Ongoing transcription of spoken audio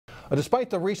Despite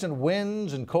the recent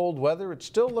winds and cold weather, it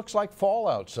still looks like fall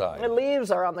outside. The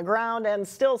leaves are on the ground and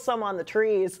still some on the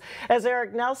trees. As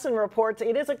Eric Nelson reports,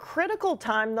 it is a critical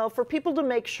time, though, for people to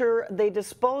make sure they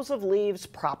dispose of leaves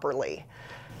properly.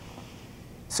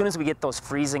 As soon as we get those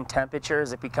freezing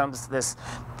temperatures, it becomes this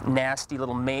nasty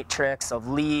little matrix of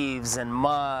leaves and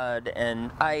mud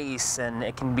and ice, and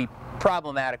it can be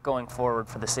problematic going forward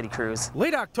for the city crews.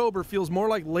 Late October feels more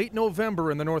like late November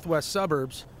in the northwest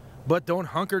suburbs, but don't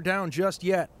hunker down just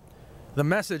yet. The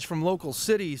message from local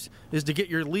cities is to get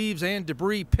your leaves and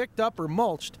debris picked up or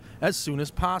mulched as soon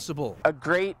as possible. A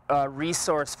great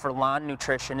resource for lawn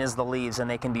nutrition is the leaves, and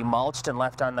they can be mulched and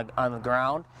left on the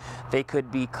ground. They could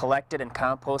be collected and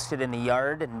composted in the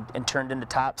yard and turned into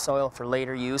topsoil for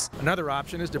later use. Another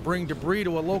option is to bring debris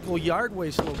to a local yard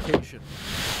waste location.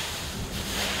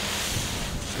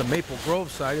 The Maple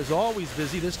Grove site is always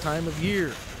busy this time of year.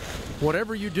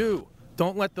 Whatever you do,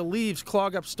 don't let the leaves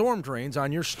clog up storm drains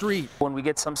on your street. When we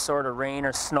get some sort of rain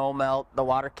or snow melt, the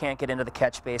water can't get into the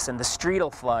catch basin. The street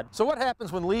will flood. So what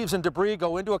happens when leaves and debris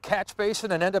go into a catch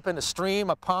basin and end up in a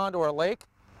stream, a pond, or a lake?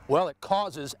 Well, it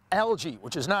causes algae,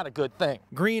 which is not a good thing.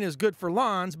 Green is good for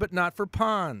lawns, but not for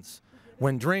ponds.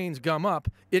 When drains gum up,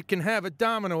 it can have a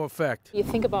domino effect. You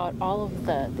think about all of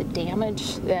the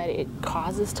damage that it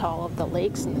causes to all of the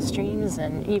lakes and the streams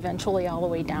and eventually all the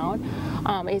way down.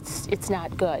 It's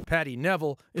not good. Patty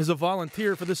Neville is a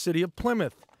volunteer for the city of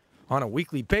Plymouth. On a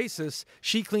weekly basis,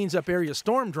 she cleans up area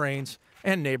storm drains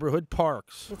and neighborhood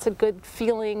parks. It's a good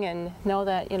feeling, and know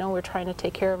that, we're trying to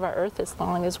take care of our earth as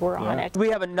long as we're on it. We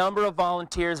have a number of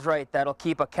volunteers, that'll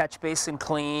keep a catch basin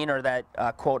clean, or that,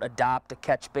 quote, adopt a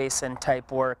catch basin type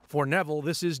work. For Neville,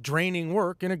 this is draining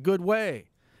work in a good way.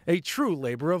 A true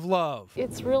labor of love.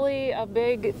 It's really a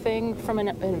big thing from an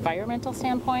environmental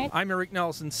standpoint. I'm Eric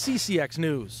Nelson, CCX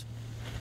News.